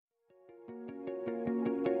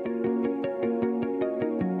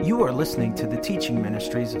You are listening to the teaching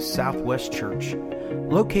ministries of Southwest Church,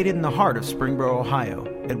 located in the heart of Springboro, Ohio,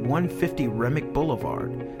 at 150 Remick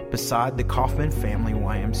Boulevard, beside the Kaufman Family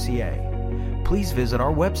YMCA. Please visit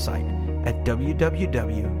our website at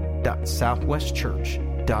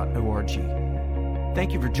www.southwestchurch.org.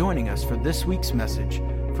 Thank you for joining us for this week's message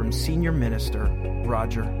from Senior Minister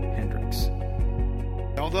Roger Hendricks.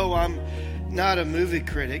 Although I'm not a movie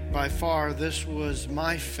critic, by far this was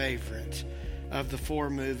my favorite of the four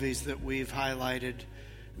movies that we've highlighted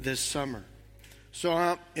this summer.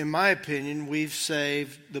 So in my opinion, we've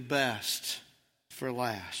saved the best for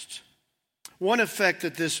last. One effect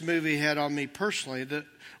that this movie had on me personally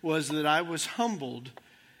was that I was humbled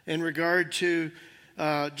in regard to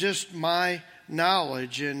just my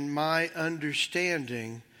knowledge and my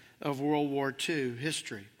understanding of World War II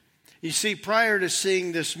history. You see, prior to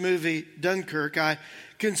seeing this movie, Dunkirk, I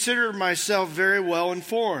considered myself very well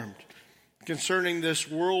informed concerning this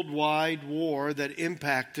worldwide war that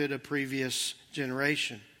impacted a previous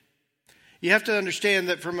generation. You have to understand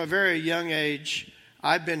that from a very young age,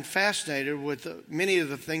 I've been fascinated with many of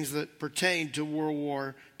the things that pertain to World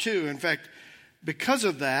War II. In fact, because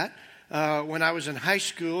of that, when I was in high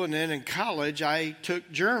school and then in college, I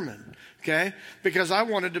took German, okay? Because I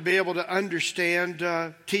wanted to be able to understand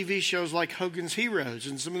TV shows like Hogan's Heroes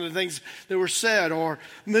and some of the things that were said, or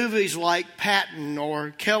movies like Patton or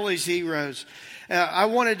Kelly's Heroes. I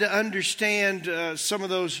wanted to understand some of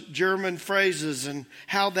those German phrases and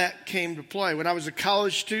how that came to play. When I was a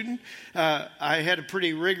college student, I had a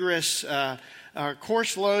pretty rigorous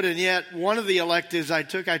course load, and yet one of the electives I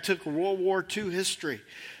took World War II history,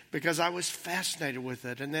 because I was fascinated with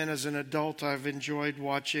it. And then as an adult, I've enjoyed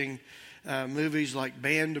watching movies like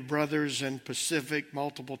Band of Brothers and Pacific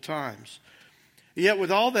multiple times. Yet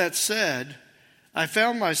with all that said, I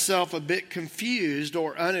found myself a bit confused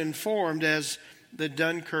or uninformed as the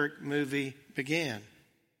Dunkirk movie began.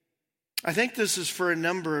 I think this is for a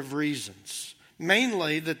number of reasons.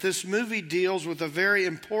 Mainly that this movie deals with a very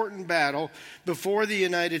important battle before the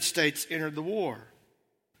United States entered the war.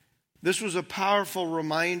 This was a powerful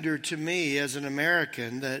reminder to me as an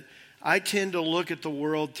American that I tend to look at the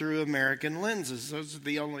world through American lenses. Those are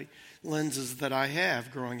the only lenses that I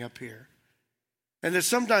have growing up here. And that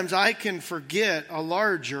sometimes I can forget a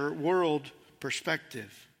larger world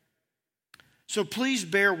perspective. So please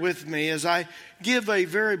bear with me as I give a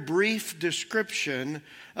very brief description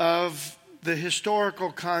of the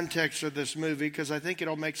historical context of this movie, because I think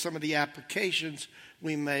it'll make some of the applications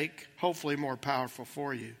we make hopefully more powerful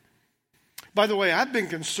for you. By the way, I've been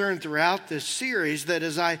concerned throughout this series that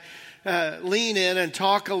as I lean in and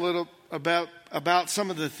talk a little about some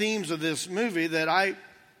of the themes of this movie, that I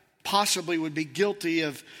possibly would be guilty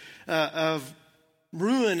of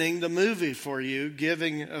ruining the movie for you,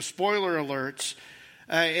 giving spoiler alerts,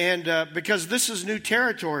 and because this is new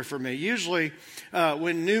territory for me. Usually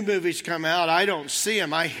when new movies come out, I don't see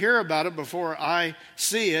them. I hear about it before I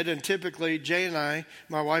see it, and typically Jay and I,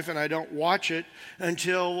 my wife and I, don't watch it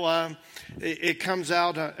until it comes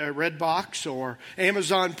out at Redbox or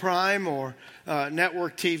Amazon Prime or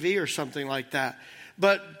Network TV or something like that.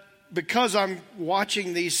 But because I'm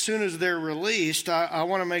watching these soon as they're released, I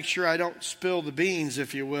want to make sure I don't spill the beans,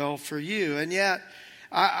 if you will, for you. And yet,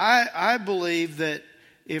 I believe that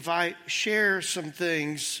if I share some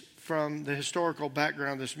things from the historical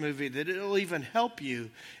background of this movie, that it'll even help you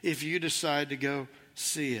if you decide to go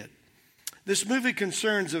see it. This movie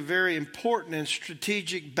concerns a very important and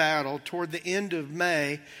strategic battle toward the end of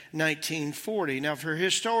May 1940. Now, for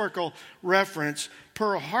historical reference,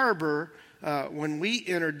 Pearl Harbor, when we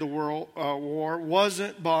entered the World War,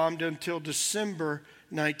 wasn't bombed until December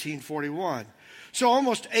 1941. So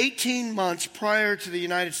almost 18 months prior to the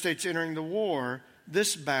United States entering the war,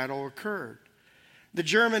 this battle occurred. The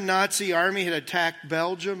German Nazi army had attacked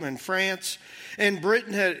Belgium and France, and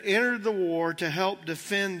Britain had entered the war to help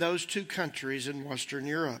defend those two countries in Western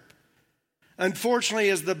Europe. Unfortunately,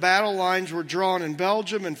 as the battle lines were drawn in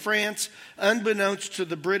Belgium and France, unbeknownst to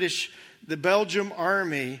the British, the Belgian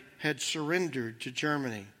army had surrendered to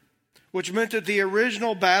Germany, which meant that the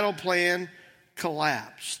original battle plan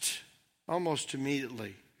collapsed almost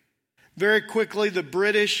immediately. Very quickly, the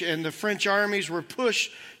British and the French armies were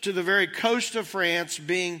pushed to the very coast of France,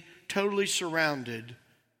 being totally surrounded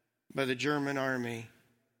by the German army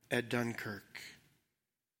at Dunkirk.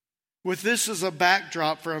 With this as a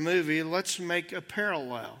backdrop for a movie, let's make a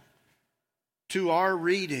parallel to our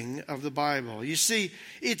reading of the Bible. You see,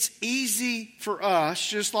 it's easy for us,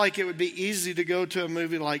 just like it would be easy to go to a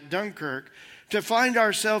movie like Dunkirk, to find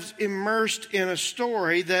ourselves immersed in a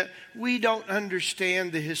story that we don't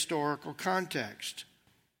understand the historical context.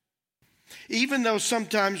 Even though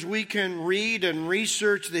sometimes we can read and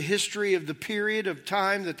research the history of the period of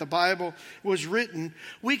time that the Bible was written,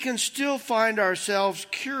 we can still find ourselves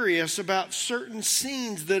curious about certain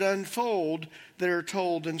scenes that unfold that are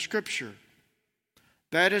told in Scripture.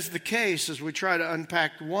 That is the case as we try to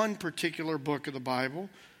unpack one particular book of the Bible,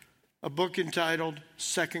 a book entitled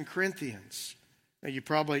 2 Corinthians. Now, you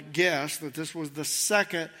probably guessed that this was the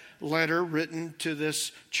second letter written to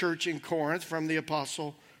this church in Corinth from the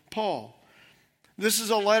Apostle Paul. This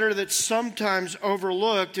is a letter that's sometimes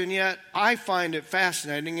overlooked, and yet I find it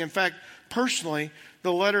fascinating. In fact, personally,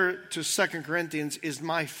 the letter to 2 Corinthians is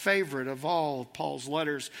my favorite of all of Paul's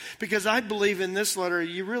letters, because I believe in this letter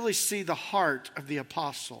you really see the heart of the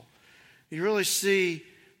apostle. You really see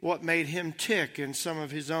what made him tick in some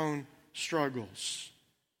of his own struggles.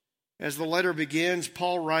 As the letter begins,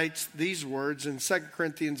 Paul writes these words in 2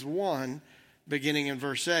 Corinthians 1, beginning in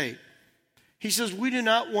verse 8. He says, "We do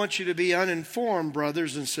not want you to be uninformed,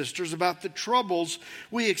 brothers and sisters, about the troubles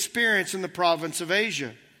we experience in the province of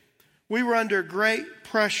Asia. We were under great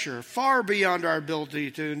pressure, far beyond our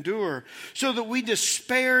ability to endure, so that we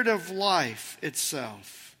despaired of life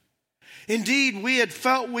itself. Indeed, we had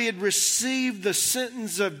felt we had received the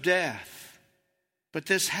sentence of death. But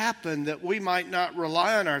this happened that we might not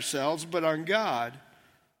rely on ourselves, but on God,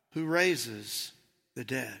 who raises the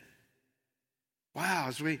dead." Wow,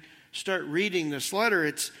 as we start reading this letter,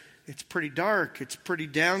 it's pretty dark, it's pretty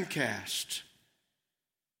downcast.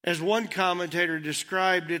 As one commentator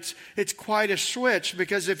described, it's quite a switch,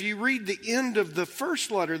 because if you read the end of the first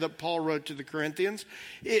letter that Paul wrote to the Corinthians,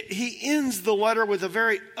 he ends the letter with a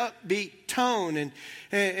very upbeat tone. And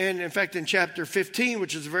in fact, in chapter 15,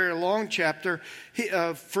 which is a very long chapter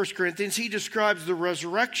of 1 Corinthians, he describes the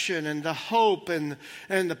resurrection and the hope and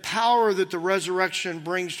the power that the resurrection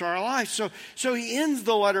brings to our life. So he ends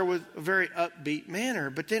the letter with a very upbeat manner.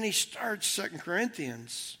 But then he starts 2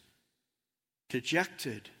 Corinthians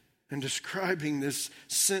dejected and describing this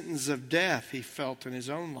sentence of death he felt in his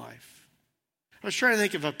own life. I was trying to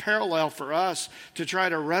think of a parallel for us to try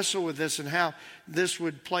to wrestle with this and how this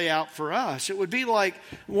would play out for us. It would be like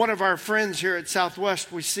one of our friends here at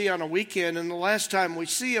Southwest we see on a weekend, and the last time we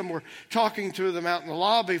see them, we're talking to them out in the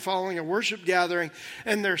lobby following a worship gathering,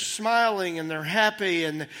 and they're smiling and they're happy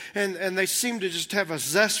and they seem to just have a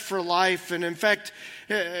zest for life. And in fact,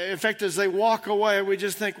 as they walk away, we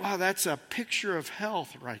just think, wow, that's a picture of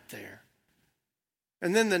health right there.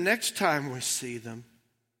 And then the next time we see them,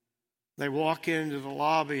 they walk into the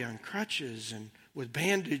lobby on crutches and with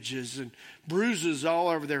bandages and bruises all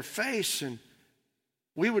over their face. And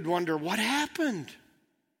we would wonder, what happened?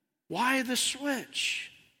 Why the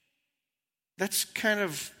switch? That's kind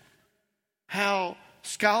of how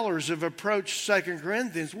scholars have approached 2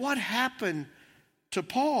 Corinthians. What happened to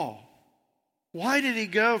Paul? Why did he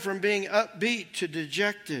go from being upbeat to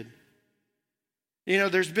dejected? You know,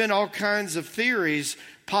 there's been all kinds of theories.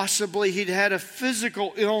 Possibly he'd had a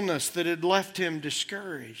physical illness that had left him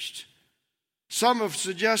discouraged. Some have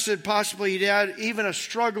suggested possibly he'd had even a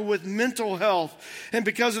struggle with mental health. And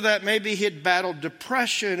because of that, maybe he'd battled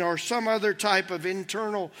depression or some other type of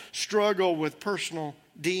internal struggle with personal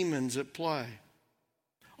demons at play.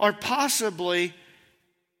 Or possibly,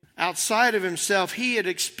 outside of himself, he had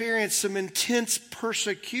experienced some intense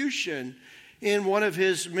persecution in one of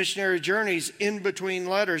his missionary journeys in between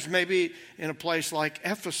letters, maybe in a place like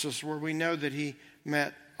Ephesus, where we know that he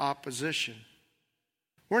met opposition.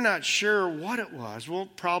 We're not sure what it was. We'll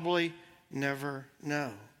probably never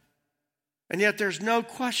know. And yet there's no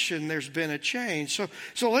question there's been a change.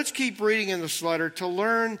 So let's keep reading in this letter to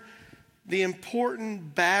learn the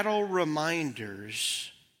important battle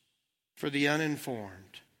reminders for the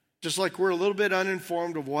uninformed. Just like we're a little bit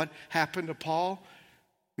uninformed of what happened to Paul,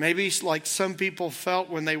 maybe like some people felt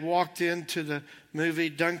when they walked into the movie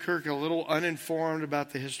Dunkirk, a little uninformed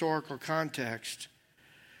about the historical context.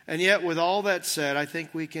 And yet, with all that said, I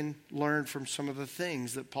think we can learn from some of the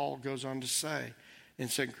things that Paul goes on to say in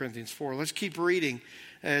 2 Corinthians 4. Let's keep reading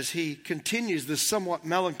as he continues this somewhat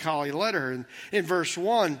melancholy letter. And in verse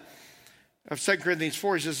 1 of 2 Corinthians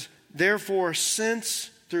 4, he says, "Therefore, since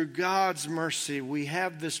through God's mercy, we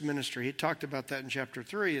have this ministry." He talked about that in chapter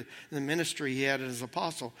 3, the ministry he had as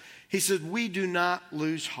apostle. He said, "We do not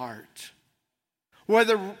lose heart.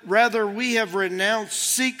 Rather, we have renounced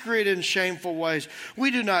secret and shameful ways. We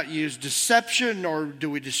do not use deception, nor do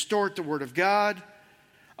we distort the word of God.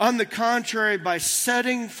 On the contrary, by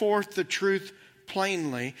setting forth the truth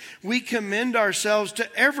plainly, we commend ourselves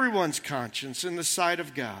to everyone's conscience in the sight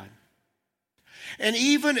of God. And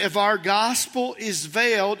even if our gospel is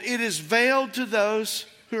veiled, it is veiled to those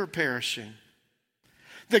who are perishing.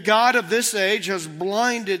 The God of this age has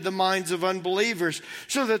blinded the minds of unbelievers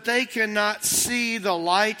so that they cannot see the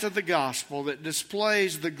light of the gospel that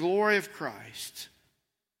displays the glory of Christ,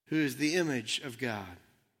 who is the image of God.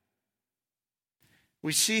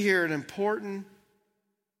 We see here an important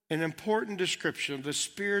description of the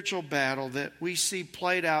spiritual battle that we see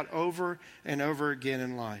played out over and over again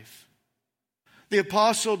in life. The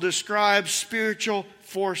apostle describes spiritual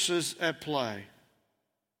forces at play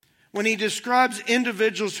when he describes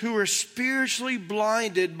individuals who are spiritually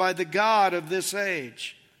blinded by the God of this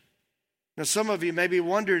age. Now, some of you maybe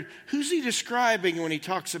wondered, who's he describing when he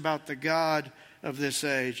talks about the God of this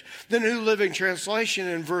age? The New Living Translation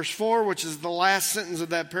in verse 4, which is the last sentence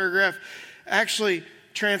of that paragraph, actually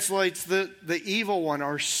translates the evil one,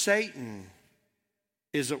 or Satan,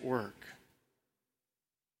 is at work.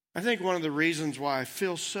 I think one of the reasons why I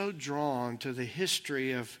feel so drawn to the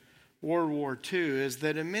history of World War II is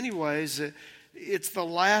that in many ways it's the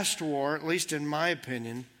last war, at least in my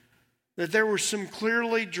opinion, that there were some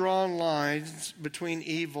clearly drawn lines between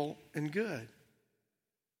evil and good.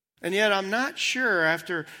 And yet I'm not sure,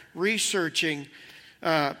 after researching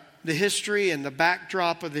the history and the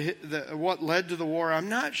backdrop of what led to the war, I'm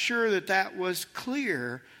not sure that was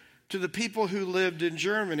clear to the people who lived in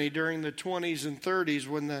Germany during the 20s and 30s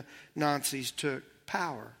when the Nazis took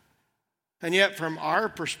power. And yet from our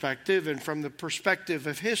perspective and from the perspective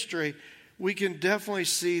of history, we can definitely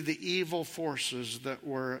see the evil forces that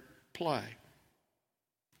were at play.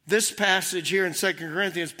 This passage here in 2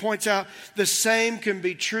 Corinthians points out the same can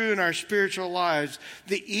be true in our spiritual lives.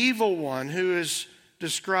 The evil one, who is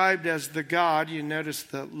described as the God, you notice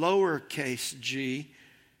the lowercase g,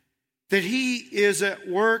 that he is at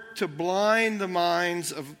work to blind the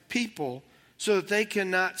minds of people so that they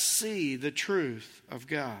cannot see the truth of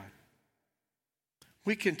God.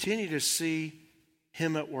 We continue to see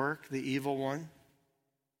him at work, the evil one,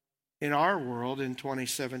 in our world in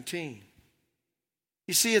 2017.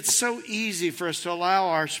 You see, it's so easy for us to allow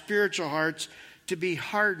our spiritual hearts to be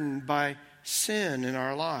hardened by sin in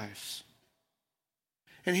our lives.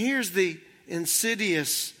 And here's the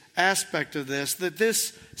insidious aspect of this, that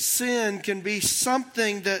this sin can be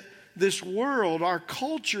something that this world, our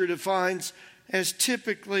culture, defines as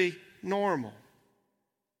typically normal.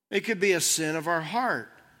 It could be a sin of our heart,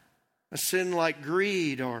 a sin like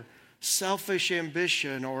greed or selfish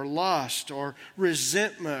ambition or lust or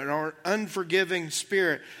resentment or unforgiving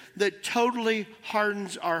spirit that totally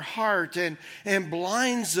hardens our heart and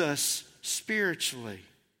blinds us spiritually.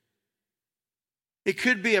 It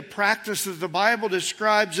could be a practice that the Bible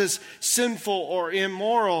describes as sinful or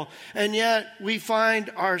immoral, and yet we find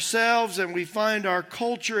ourselves and we find our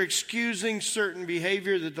culture excusing certain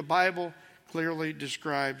behavior that the Bible clearly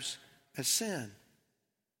describes as sin.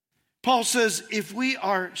 Paul says if we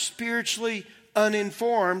are spiritually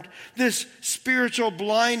uninformed, this spiritual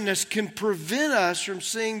blindness can prevent us from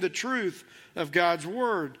seeing the truth of God's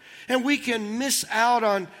Word. And we can miss out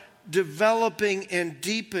on developing and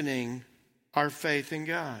deepening our faith in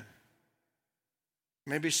God.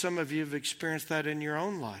 Maybe some of you have experienced that in your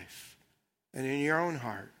own life and in your own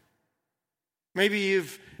heart. Maybe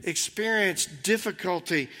you've experienced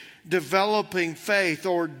difficulty developing faith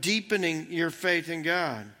or deepening your faith in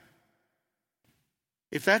God.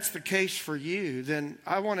 If that's the case for you, then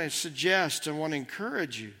I want to suggest and want to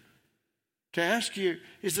encourage you to ask you,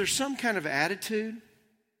 is there some kind of attitude?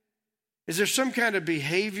 Is there some kind of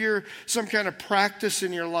behavior, some kind of practice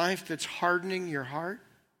in your life that's hardening your heart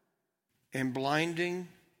and blinding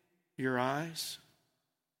your eyes?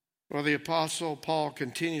 Well, the Apostle Paul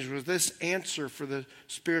continues with this answer for the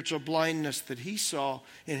spiritual blindness that he saw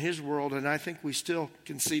in his world, and I think we still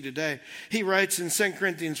can see today. He writes in 2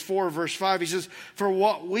 Corinthians 4, verse 5, he says, "For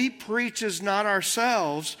what we preach is not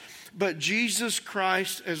ourselves, but Jesus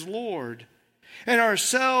Christ as Lord, and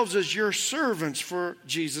ourselves as your servants for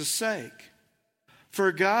Jesus' sake.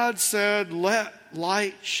 For God said, 'Let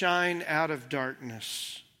light shine out of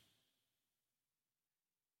darkness.'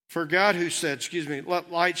 For God who said,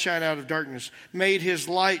 'Let light shine out of darkness,' made his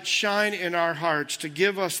light shine in our hearts to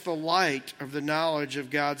give us the light of the knowledge of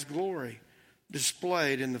God's glory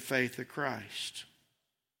displayed in the faith of Christ."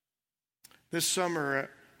 This summer,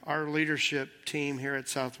 our leadership team here at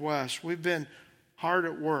Southwest, we've been hard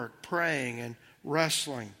at work praying and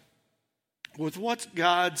wrestling with what's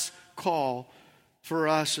God's call for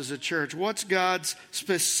us as a church. What's God's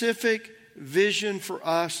specific vision for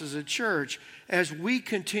us as a church as we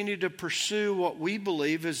continue to pursue what we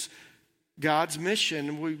believe is God's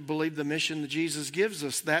mission. We believe the mission that Jesus gives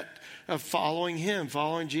us, that of following him,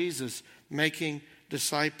 following Jesus, making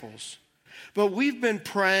disciples. But we've been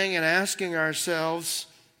praying and asking ourselves,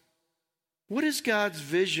 what is God's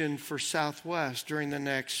vision for Southwest during the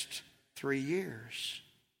next 3 years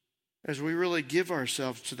as we really give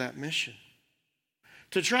ourselves to that mission?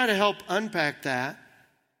 To try to help unpack that,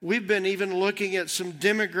 we've been even looking at some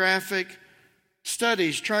demographic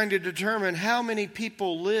studies trying to determine how many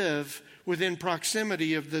people live within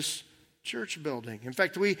proximity of this church building. In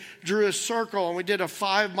fact, we drew a circle and we did a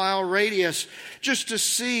 5-mile radius just to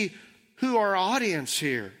see who our audience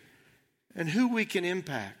here and who we can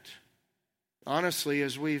impact. Honestly,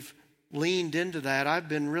 as we've leaned into that, I've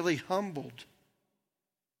been really humbled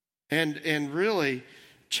and really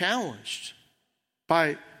challenged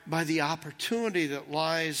by the opportunity that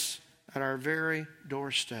lies at our very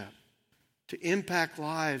doorstep to impact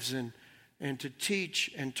lives and to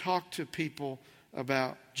teach and talk to people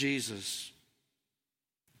about Jesus.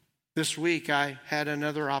 This week I had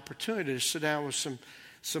another opportunity to sit down with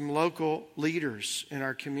some local leaders in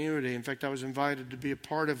our community. In fact, I was invited to be a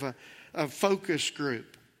part of a focus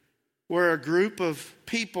group where a group of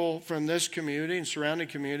people from this community and surrounding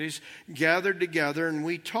communities gathered together, and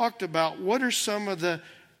we talked about what are some of the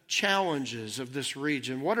challenges of this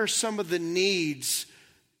region. What are some of the needs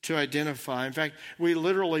to identify? In fact, we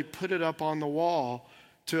literally put it up on the wall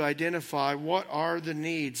to identify what are the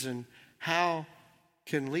needs and how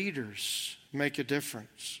can leaders make a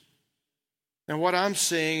difference. And what I'm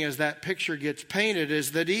seeing as that picture gets painted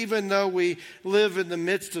is that even though we live in the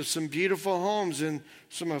midst of some beautiful homes in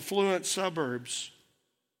some affluent suburbs,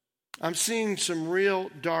 I'm seeing some real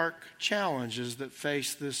dark challenges that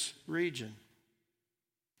face this region.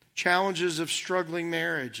 Challenges of struggling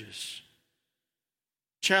marriages.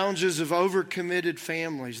 Challenges of overcommitted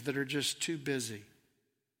families that are just too busy.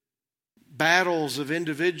 Battles of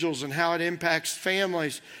individuals and how it impacts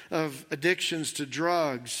families of addictions to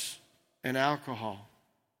drugs and alcohol.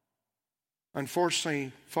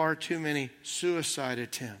 Unfortunately, far too many suicide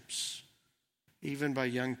attempts, even by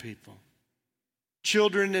young people.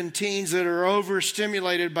 Children and teens that are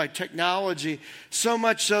overstimulated by technology, so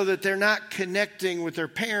much so that they're not connecting with their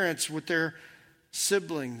parents, with their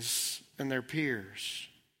siblings, and their peers.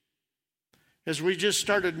 As we just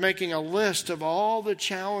started making a list of all the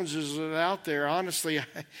challenges that are out there, honestly,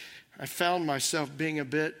 I found myself being a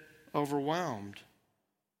bit overwhelmed.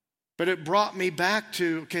 But it brought me back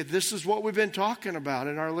to, okay, this is what we've been talking about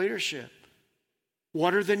in our leadership.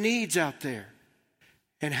 What are the needs out there?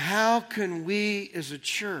 And how can we as a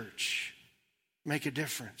church make a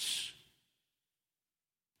difference?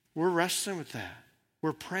 We're wrestling with that.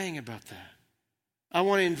 We're praying about that. I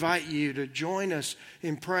want to invite you to join us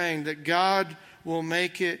in praying that God will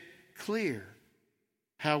make it clear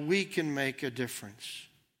how we can make a difference.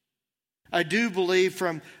 I do believe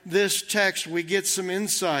from this text we get some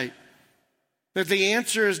insight that the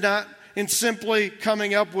answer is not in simply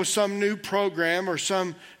coming up with some new program or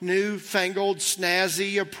some new-fangled,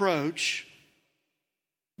 snazzy approach.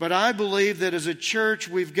 But I believe that as a church,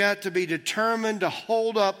 we've got to be determined to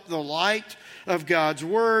hold up the light of God's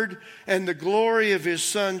Word and the glory of His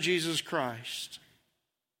Son, Jesus Christ.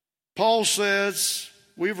 Paul says,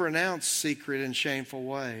 we've renounced secret and shameful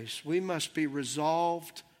ways. We must be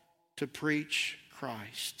resolved to preach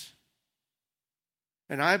Christ.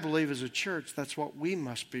 And I believe as a church, that's what we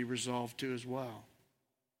must be resolved to as well.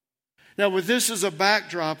 Now, with this as a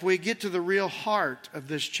backdrop, we get to the real heart of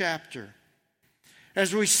this chapter.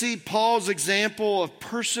 As we see Paul's example of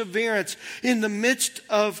perseverance in the midst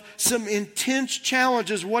of some intense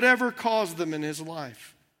challenges, whatever caused them in his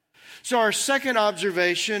life. So our second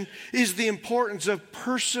observation is the importance of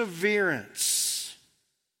perseverance.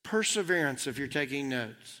 Perseverance, if you're taking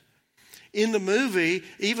notes. In the movie,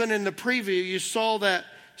 even in the preview, you saw that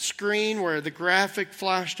screen where the graphic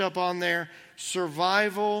flashed up on there.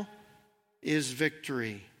 Survival is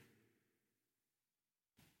victory.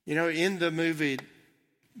 You know, in the movie,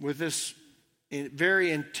 with this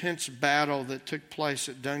very intense battle that took place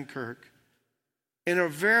at Dunkirk, in a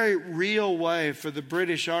very real way for the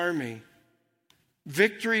British Army,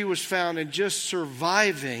 victory was found in just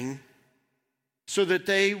surviving so that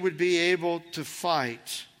they would be able to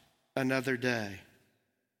fight another day.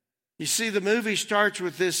 You see, the movie starts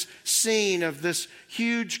with this scene of this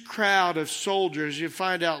huge crowd of soldiers. You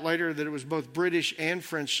find out later that it was both British and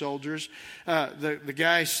French soldiers. The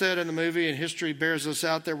guy said in the movie, and history bears this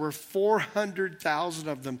out, there were 400,000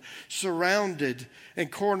 of them surrounded and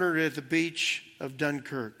cornered at the beach of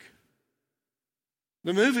Dunkirk.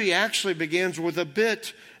 The movie actually begins with a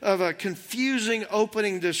bit of a confusing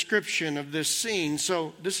opening description of this scene.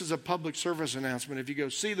 So this is a public service announcement if you go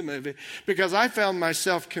see the movie, because I found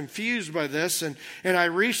myself confused by this, and I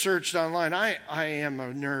researched online. I am a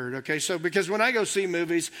nerd, okay? So because when I go see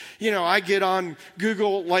movies, I get on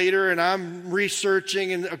Google later and I'm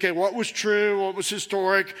researching and, okay, what was true, what was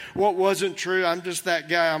historic, what wasn't true. I'm just that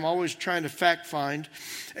guy. I'm always trying to fact find.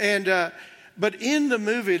 And but in the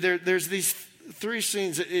movie, there's these three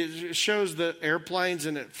scenes. It shows the airplanes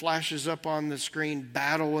and it flashes up on the screen,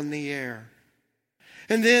 battle in the air.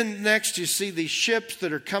 And then next you see these ships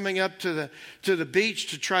that are coming up to the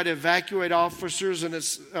beach to try to evacuate officers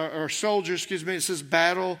or soldiers, It says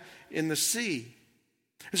battle in the sea.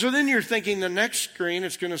 And so then you're thinking the next screen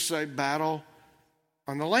it's going to say battle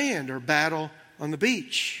on the land or battle on the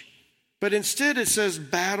beach. But instead it says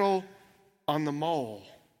battle on the mole.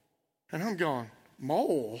 And I'm going,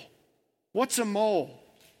 mole? What's a mole?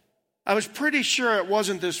 I was pretty sure it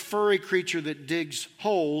wasn't this furry creature that digs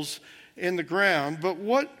holes in the ground, but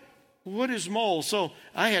what is mole? So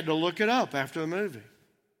I had to look it up after the movie.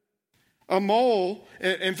 A mole,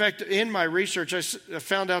 in fact, in my research, I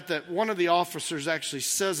found out that one of the officers actually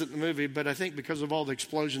says it in the movie, but I think because of all the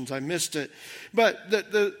explosions, I missed it. But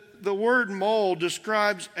the word mole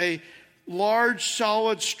describes a large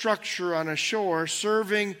solid structure on a shore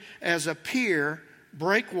serving as a pier,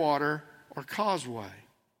 breakwater, or causeway.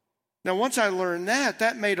 Now, once I learned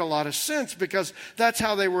that made a lot of sense, because that's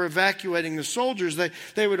how they were evacuating the soldiers.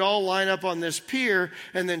 They would all line up on this pier,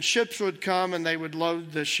 and then ships would come and they would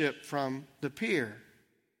load the ship from the pier.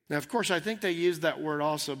 Now, of course, I think they used that word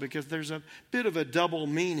also because there's a bit of a double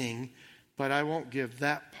meaning, but I won't give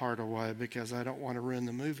that part away because I don't want to ruin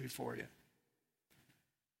the movie for you.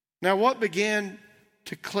 Now, what began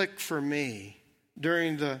to click for me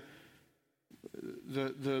during the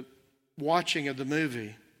watching of the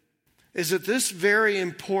movie is that this very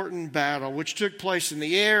important battle, which took place in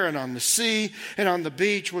the air and on the sea and on the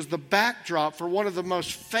beach, was the backdrop for one of the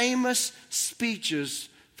most famous speeches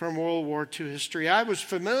from World War II history. I was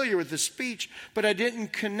familiar with the speech, but I didn't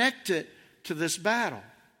connect it to this battle.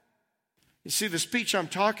 You see, the speech I'm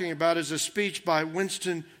talking about is a speech by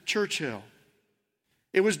Winston Churchill.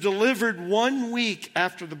 It was delivered 1 week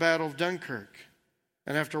after the Battle of Dunkirk.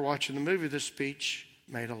 And after watching the movie, this speech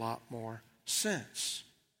made a lot more sense.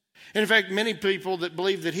 In fact, many people that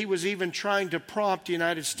believe that he was even trying to prompt the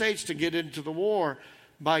United States to get into the war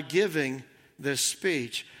by giving this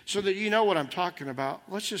speech. So that you know what I'm talking about,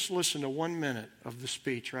 let's just listen to 1 minute of the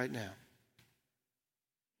speech right now.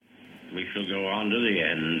 We shall go on to the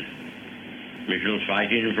end. We shall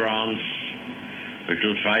fight in France. We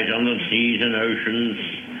shall fight on the seas and oceans.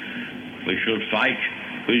 We shall fight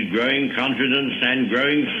with growing confidence and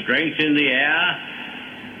growing strength in the air.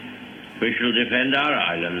 We shall defend our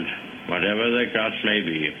island, whatever the cost may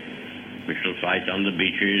be. We shall fight on the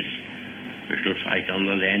beaches. We shall fight on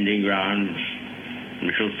the landing grounds.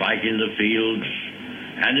 We shall fight in the fields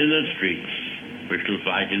and in the streets. We shall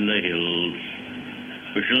fight in the hills.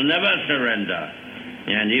 We shall never surrender.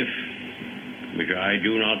 And if, which I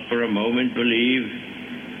do not for a moment believe,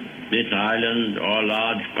 this island or a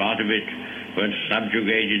large part of it were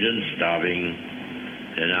subjugated and starving,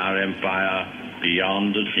 then our empire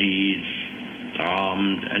beyond the seas,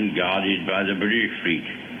 armed and guarded by the British fleet,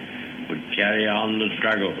 would carry on the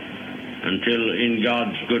struggle until, in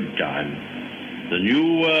God's good time, the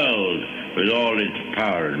new world, with all its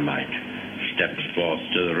power and might, steps forth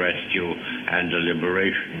to the rescue and the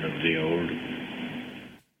liberation of the old.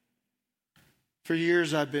 For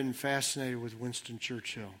years, I've been fascinated with Winston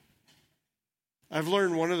Churchill. I've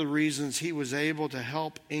learned one of the reasons he was able to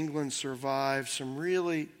help England survive some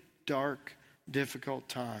really dark, difficult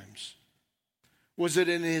times was that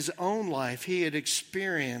in his own life, he had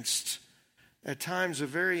experienced at times a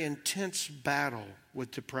very intense battle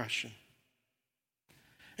with depression.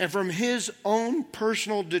 And from his own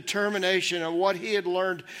personal determination and what he had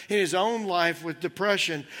learned in his own life with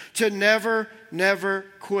depression, to never, never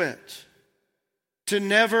quit, to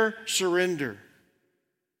never surrender.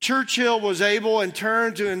 Churchill was able in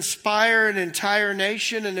turn to inspire an entire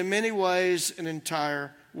nation and in many ways an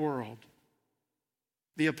entire world.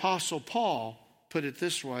 The Apostle Paul put it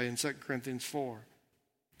this way in 2 Corinthians 4.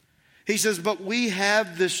 He says, "But we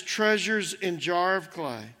have this treasures in jar of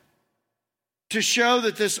clay to show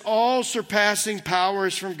that this all-surpassing power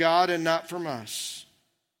is from God and not from us.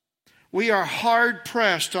 We are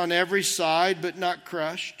hard-pressed on every side but not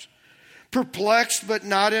crushed, perplexed but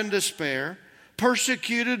not in despair,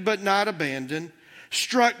 persecuted but not abandoned,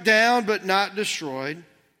 struck down but not destroyed.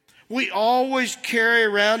 We always carry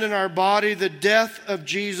around in our body the death of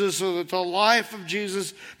Jesus so that the life of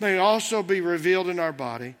Jesus may also be revealed in our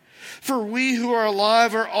body. For we who are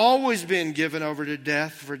alive are always being given over to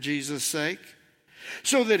death for Jesus' sake,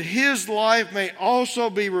 so that his life may also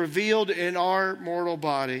be revealed in our mortal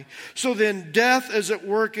body. So then death is at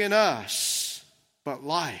work in us, but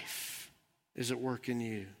life is at work in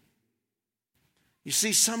you. You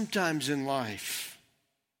see, sometimes in life,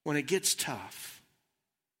 when it gets tough,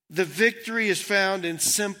 the victory is found in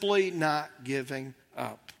simply not giving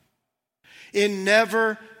up. In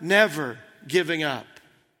never giving up.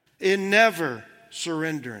 In never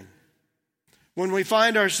surrendering. When we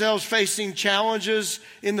find ourselves facing challenges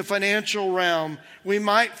in the financial realm, we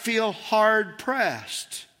might feel hard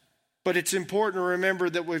pressed. But it's important to remember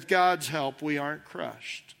that with God's help, we aren't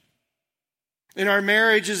crushed. In our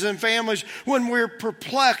marriages and families, when we're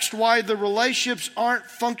perplexed why the relationships aren't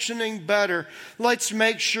functioning better, let's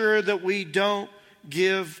make sure that we don't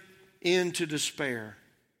give in to despair.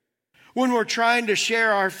 When we're trying to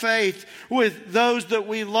share our faith with those that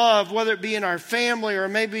we love, whether it be in our family or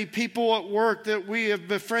maybe people at work that we have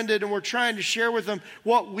befriended, and we're trying to share with them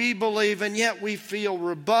what we believe, and yet we feel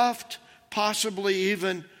rebuffed, possibly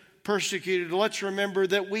even persecuted, let's remember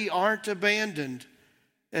that we aren't abandoned,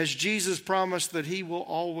 as Jesus promised that he will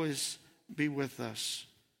always be with us.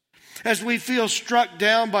 As we feel struck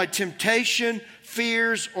down by temptation,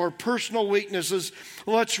 fears, or personal weaknesses,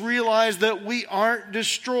 let's realize that we aren't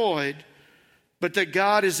destroyed, but that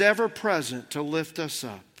God is ever present to lift us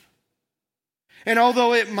up. And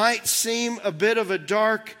although it might seem a bit of a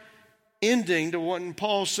dark ending to what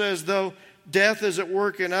Paul says, though death is at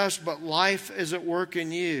work in us, but life is at work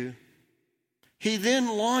in you, he then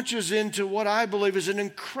launches into what I believe is an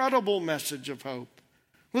incredible message of hope.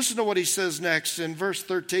 Listen to what he says next in verse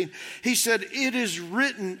 13. He said, "It is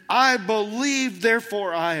written, I believe,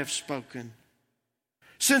 therefore I have spoken.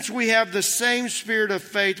 Since we have the same spirit of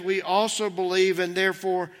faith, we also believe and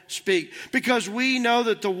therefore speak. Because we know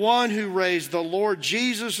that the one who raised the Lord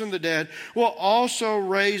Jesus from the dead will also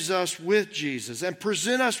raise us with Jesus and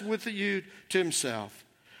present us with you to himself.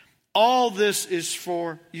 All this is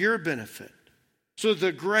for your benefit, so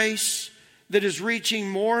the grace that is reaching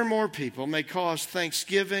more and more people may cause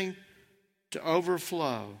thanksgiving to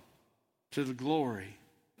overflow to the glory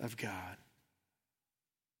of God."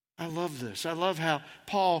 I love this. I love how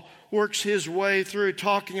Paul works his way through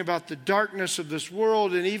talking about the darkness of this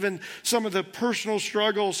world and even some of the personal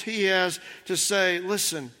struggles he has to say,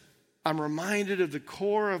 listen, I'm reminded of the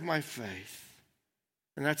core of my faith,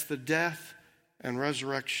 and that's the death and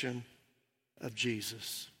resurrection of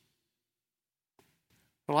Jesus.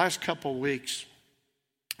 The last couple weeks,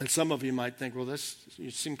 and some of you might think, well,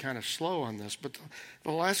 you seem kind of slow on this, but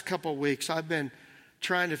the last couple weeks I've been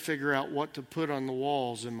trying to figure out what to put on the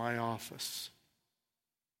walls in my office.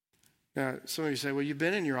 Now, some of you say, well, you've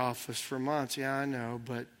been in your office for months. Yeah, I know,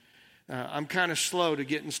 but I'm kind of slow to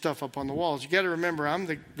getting stuff up on the walls. You got to remember, I'm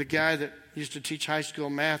the guy that used to teach high school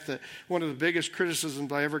math, that one of the biggest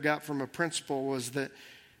criticisms I ever got from a principal was that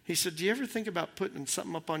he said, do you ever think about putting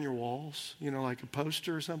something up on your walls? You know, like a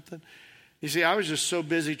poster or something? You see, I was just so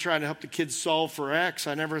busy trying to help the kids solve for X,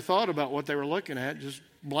 I never thought about what they were looking at, just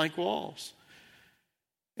blank walls.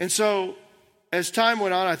 And so, as time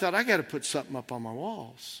went on, I thought, I got to put something up on my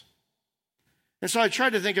walls. And so I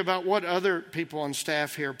tried to think about what other people on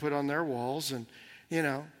staff here put on their walls. And, you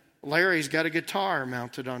know, Larry's got a guitar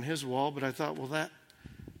mounted on his wall, but I thought, well,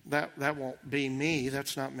 that won't be me.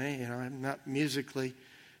 That's not me. You know, I'm not musically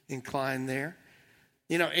inclined there.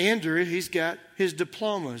 You know, Andrew, he's got his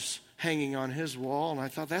diplomas hanging on his wall, and I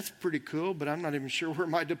thought that's pretty cool, but I'm not even sure where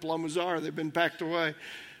my diplomas are. They've been packed away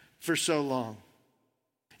for so long.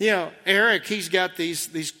 You know, Eric, he's got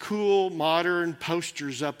these cool modern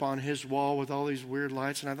posters up on his wall with all these weird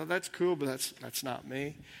lights, and I thought that's cool, but that's not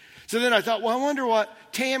me. So then I thought, well, I wonder what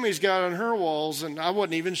Tammy's got on her walls, and I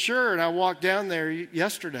wasn't even sure. And I walked down there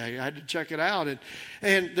yesterday. I had to check it out,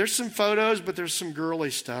 and there's some photos, but there's some girly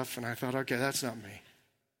stuff, and I thought, okay, that's not me.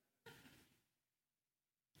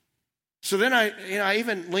 So then I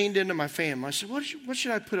even leaned into my family. I said, what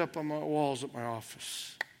should I put up on my walls at my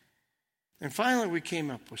office? And finally we came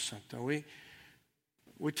up with something.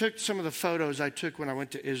 We took some of the photos I took when I went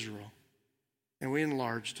to Israel, and we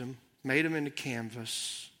enlarged them, made them into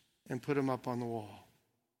canvas, and put them up on the wall.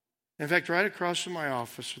 In fact, right across from my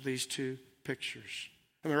office were these two pictures.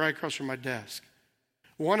 Right across from my desk.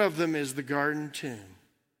 One of them is the Garden Tomb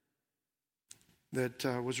that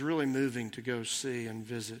was really moving to go see and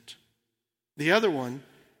visit. The other one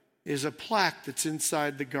is a plaque that's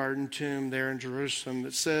inside the Garden Tomb there in Jerusalem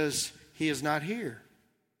that says, "He is not here,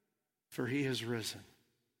 for he has risen."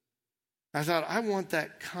 I thought, I want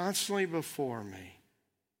that constantly before me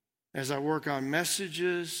as I work on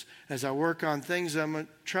messages, as I work on things I'm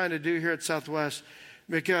trying to do here at Southwest,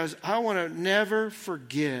 because I want to never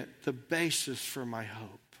forget the basis for my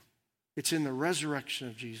hope. It's in the resurrection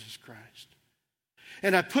of Jesus Christ.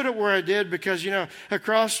 And I put it where I did because,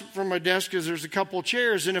 across from my desk there's a couple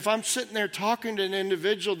chairs. And if I'm sitting there talking to an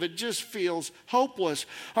individual that just feels hopeless,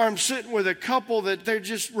 or I'm sitting with a couple that they're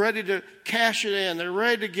just ready to cash it in, they're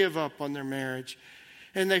ready to give up on their marriage,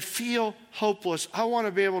 and they feel hopeless, I want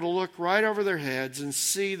to be able to look right over their heads and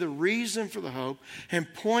see the reason for the hope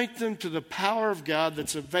and point them to the power of God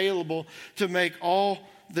that's available to make all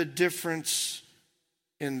the difference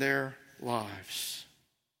in their lives.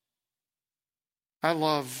 I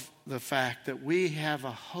love the fact that we have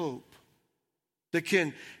a hope that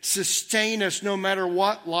can sustain us no matter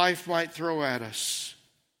what life might throw at us.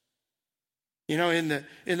 In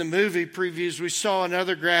the movie previews, we saw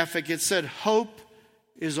another graphic. It said, "Hope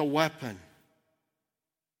is a weapon."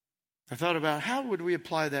 I thought about how would we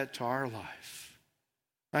apply that to our life?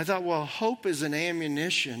 I thought, well, hope is an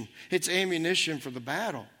ammunition. It's ammunition for the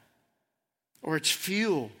battle, or it's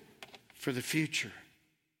fuel for the future.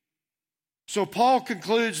 So Paul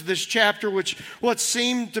concludes this chapter, what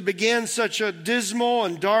seemed to begin such a dismal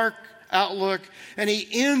and dark outlook, and he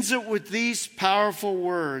ends it with these powerful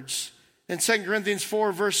words. In 2 Corinthians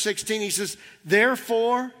 4, verse 16, he says,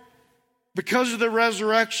 "Therefore, because of the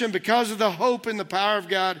resurrection, because of the hope and the power of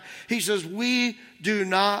God," he says, "we do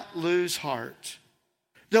not lose heart.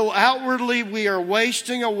 Though outwardly we are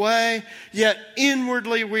wasting away, yet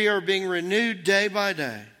inwardly we are being renewed day by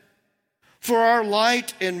day. For our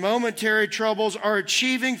light and momentary troubles are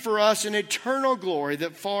achieving for us an eternal glory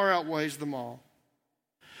that far outweighs them all.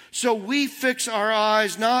 So we fix our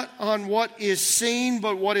eyes not on what is seen,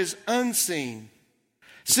 but what is unseen.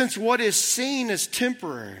 Since what is seen is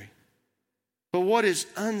temporary, but what is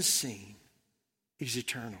unseen is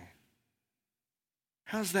eternal."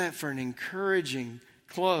 How's that for an encouraging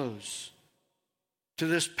close to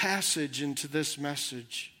this passage and to this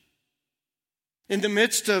message? In the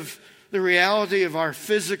midst of the reality of our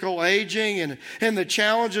physical aging and the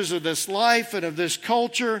challenges of this life and of this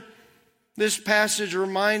culture, this passage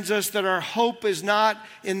reminds us that our hope is not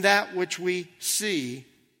in that which we see,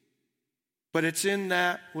 but it's in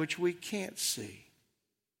that which we can't see.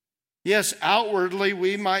 Yes, outwardly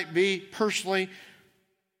we might be personally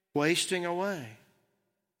wasting away,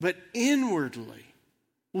 but inwardly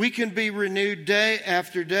we can be renewed day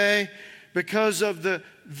after day because of the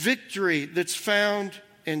victory that's found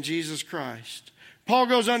in Jesus Christ. Paul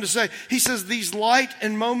goes on to say, he says, these light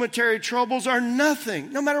and momentary troubles are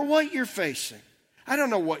nothing, no matter what you're facing. I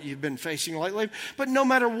don't know what you've been facing lately, but no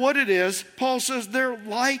matter what it is, Paul says they're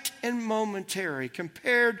light and momentary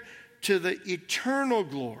compared to the eternal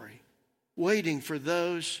glory waiting for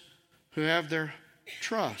those who have their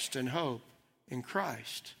trust and hope in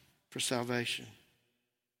Christ for salvation.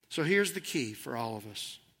 So here's the key for all of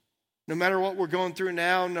us. No matter what we're going through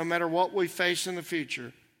now, no matter what we face in the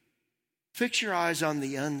future, fix your eyes on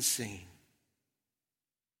the unseen.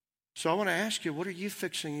 So I want to ask you, what are you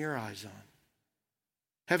fixing your eyes on?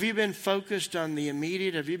 Have you been focused on the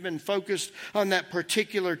immediate? Have you been focused on that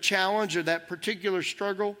particular challenge or that particular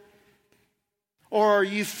struggle? Or are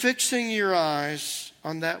you fixing your eyes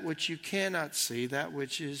on that which you cannot see, that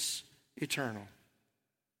which is eternal?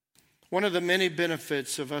 One of the many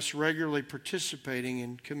benefits of us regularly participating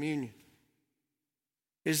in communion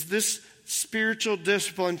is this spiritual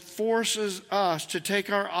discipline forces us to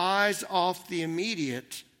take our eyes off the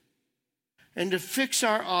immediate and to fix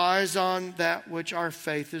our eyes on that which our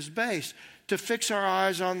faith is based, to fix our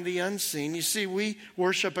eyes on the unseen. You see, we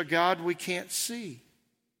worship a God we can't see,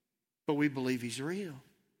 but we believe He's real.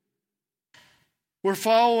 We're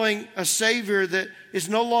following a Savior that is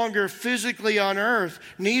no longer physically on earth,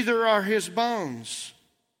 neither are His bones.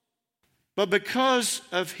 But because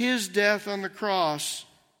of His death on the cross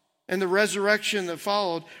and the resurrection that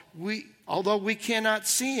followed, although we cannot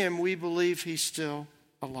see Him, we believe He's still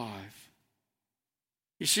alive.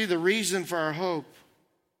 You see, the reason for our hope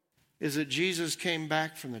is that Jesus came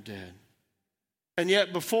back from the dead. And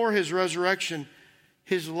yet before His resurrection,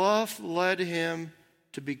 His love led Him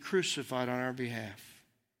to be crucified on our behalf.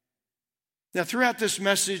 Now, throughout this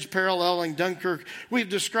message, paralleling Dunkirk, we've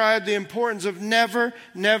described the importance of never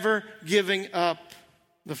giving up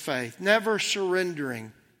the faith, never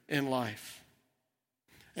surrendering in life.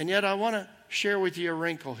 And yet I want to share with you a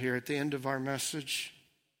wrinkle here at the end of our message.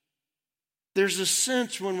 There's a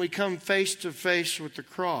sense when we come face to face with the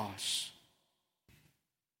cross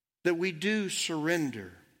that we do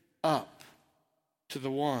surrender up to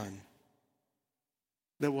the one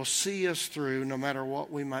that will see us through no matter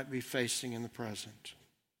what we might be facing in the present.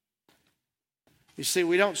 You see,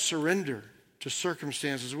 we don't surrender to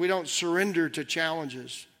circumstances. We don't surrender to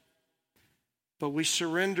challenges. But we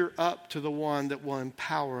surrender up to the one that will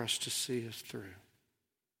empower us to see us through.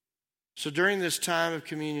 So during this time of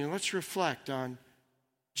communion, let's reflect on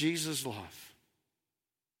Jesus' love.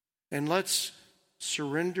 And let's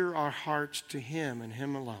surrender our hearts to Him and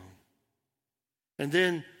Him alone. And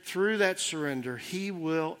then through that surrender, He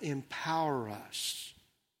will empower us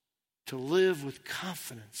to live with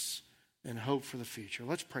confidence and hope for the future.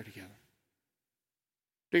 Let's pray together.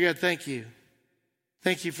 Dear God, thank you.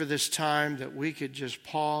 Thank you for this time that we could just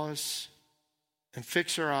pause and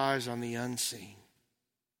fix our eyes on the unseen.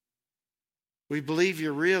 We believe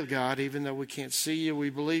you're real, God, even though we can't see you. We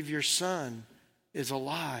believe your Son is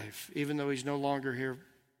alive, even though He's no longer here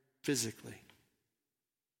physically.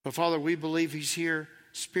 But Father, we believe He's here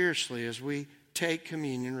spiritually as we take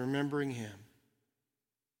communion, remembering Him.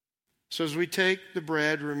 So as we take the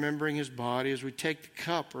bread, remembering His body, as we take the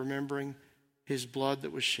cup, remembering His blood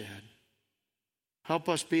that was shed, help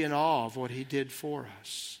us be in awe of what He did for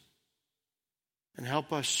us. And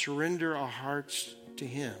help us surrender our hearts to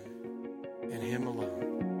Him and Him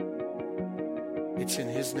alone. It's in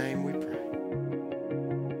His name we pray.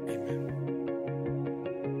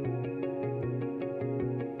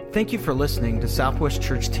 Thank you for listening to Southwest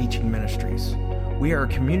Church Teaching Ministries. We are a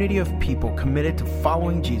community of people committed to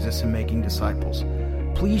following Jesus and making disciples.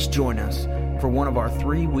 Please join us for one of our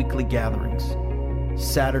 3 weekly gatherings.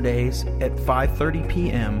 Saturdays at 5:30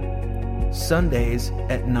 p.m., Sundays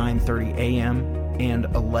at 9:30 a.m., and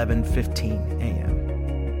 11:15 a.m.